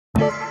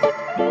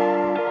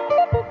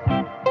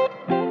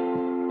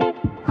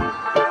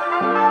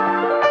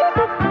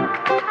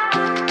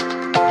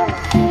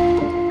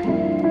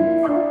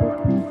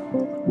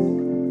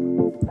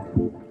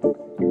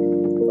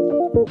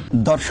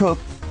দর্শক,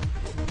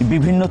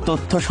 বিভিন্ন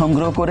তথ্য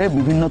সংগ্রহ করে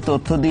বিভিন্ন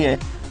তথ্য দিয়ে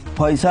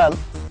ফয়সাল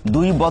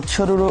 2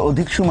 বৎসরেরও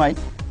অধিক সময়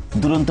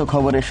দুরন্ত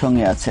খবরের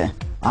সঙ্গে আছে।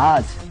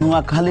 আজ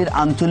নোয়াখালীর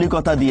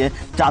আঞ্চলিকতা দিয়ে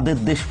চাঁদের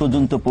দেশ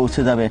পর্যন্ত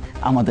পৌঁছে যাবে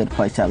আমাদের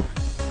ফয়সাল।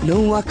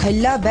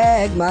 নোয়াখাইলা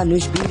ব্যাগ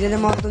মানুষ বীরের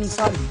মতন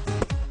চলে,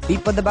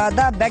 বিপদ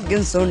বাধা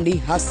ব্যাগেন সন্ডি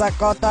হাসা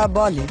কথা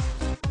বলে।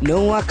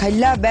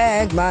 নোয়াখাইলা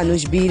ব্যাগ মানুষ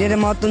বীরের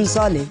মতন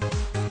চলে,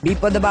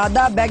 বিপদ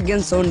বাধা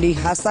ব্যাগেন সন্ডি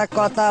হাসা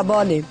কথা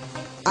বলে।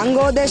 আঙ্গ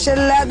দেশের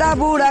লেদা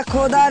বুড়া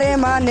খোদারে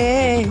মানে,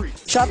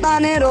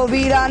 শতানের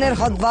অবিরানের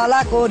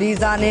হদবালা করি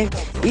জানে।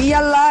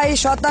 ইয়াল্লাই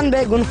শতান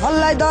বেগুন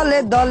হল্লাই দলে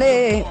দলে,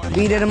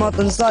 বীরের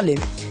মতন চলে,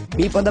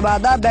 বিপদ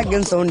বাধা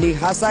ব্যাগেন সন্ডি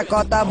হাসা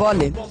কথা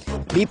বলে।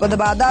 বিপদ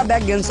বাধা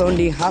ব্যাগেন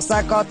সন্ডি হাসা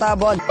কথা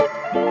বলে।